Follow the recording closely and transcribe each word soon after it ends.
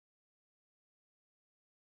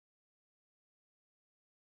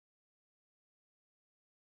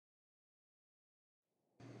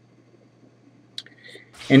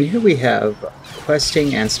And here we have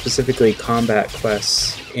questing and specifically combat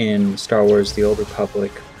quests in Star Wars The Old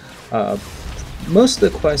Republic. Uh, most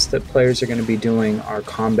of the quests that players are going to be doing are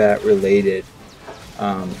combat related.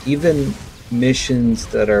 Even missions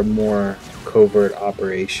that are more covert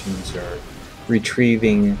operations or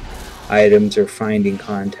retrieving items or finding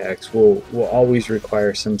contacts will always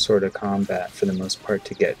require some sort of combat for the most part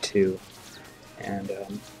to get to. And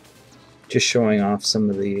just showing off some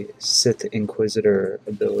of the Sith Inquisitor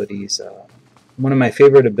abilities. One of my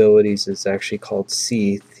favorite abilities is actually called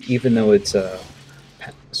Seath, even though it's a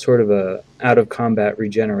sort of a out of combat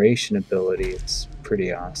regeneration ability. It's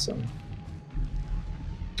pretty awesome.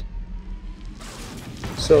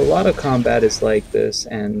 So a lot of combat is like this,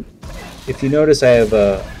 and if you notice, I have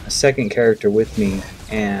a second character with me,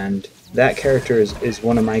 and that character is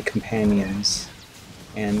one of my companions.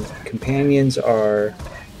 And companions are,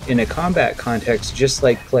 in a combat context, just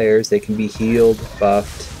like players. They can be healed,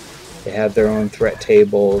 buffed, they have their own threat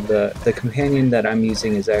table. The companion that I'm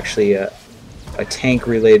using is actually a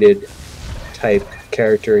tank-related type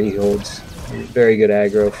character. He holds very good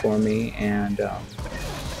aggro for me, and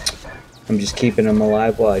I'm just keeping him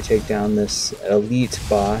alive while I take down this elite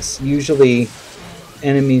boss. Usually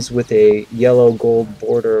enemies with a yellow-gold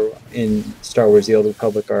border in Star Wars The Old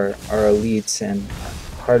Republic are elites and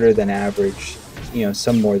harder than average, you know,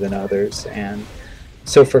 some more than others. And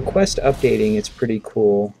so for quest updating, it's pretty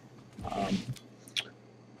cool.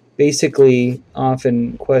 Basically,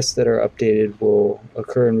 often quests that are updated will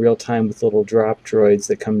occur in real time with little drop droids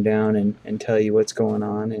that come down and tell you what's going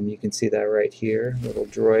on, and you can see that right here. Little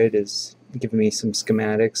droid is giving me some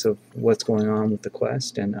schematics of what's going on with the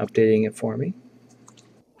quest and updating it for me.